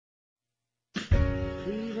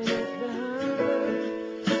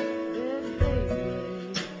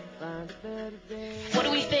What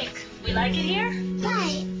do we think? We like it here?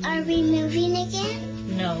 Why? Are we moving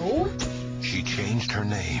again? No. She changed her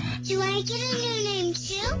name. Do I get a new name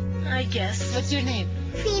too? I guess. What's your name?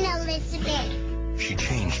 Queen Elizabeth. She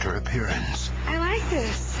changed her appearance. I like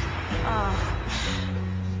this.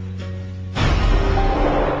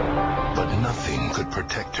 But nothing could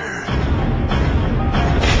protect her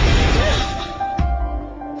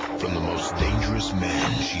from the most dangerous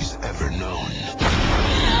man she's ever known.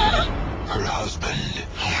 Her husband.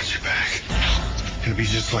 I want you back. It'll be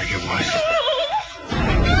just like it was.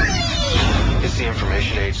 It's the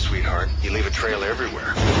information age, sweetheart. You leave a trail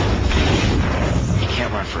everywhere. You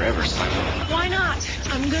can't run forever, Simon. Why not?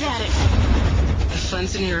 I'm good at it. The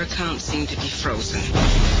funds in your account seem to be frozen.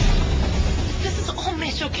 This is all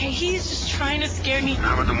Mitch, okay? He's just trying to scare me.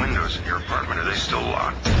 How about the windows in your apartment? Are they still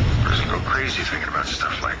locked? Or does he go crazy thinking about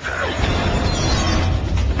stuff like that?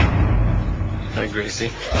 Hi,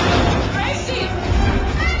 Gracie. Gracie!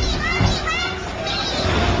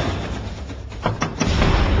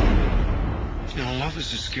 You know, love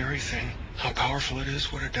is a scary thing. How powerful it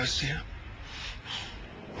is, what it does to you.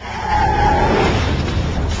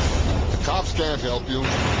 The cops can't help you.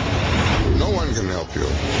 No one can help you.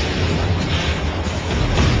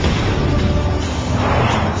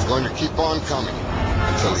 He's going to keep on coming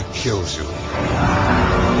until he kills you.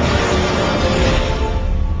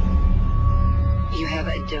 You have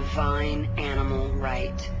a divine animal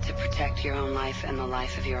right to protect your own life and the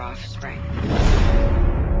life of your offspring.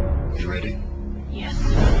 You ready? Yes.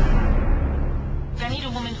 I need a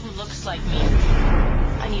woman who looks like me.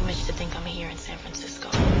 I need Mitch to think I'm here in San Francisco.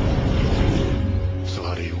 So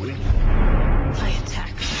how do you win? I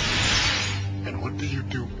attack. And what do you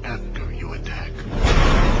do after you attack?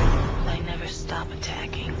 I never stop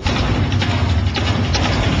attacking.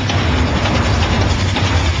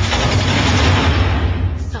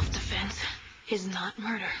 Self-defense is not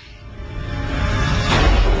murder.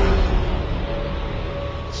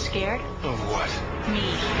 Scared? Of what?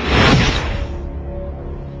 Me.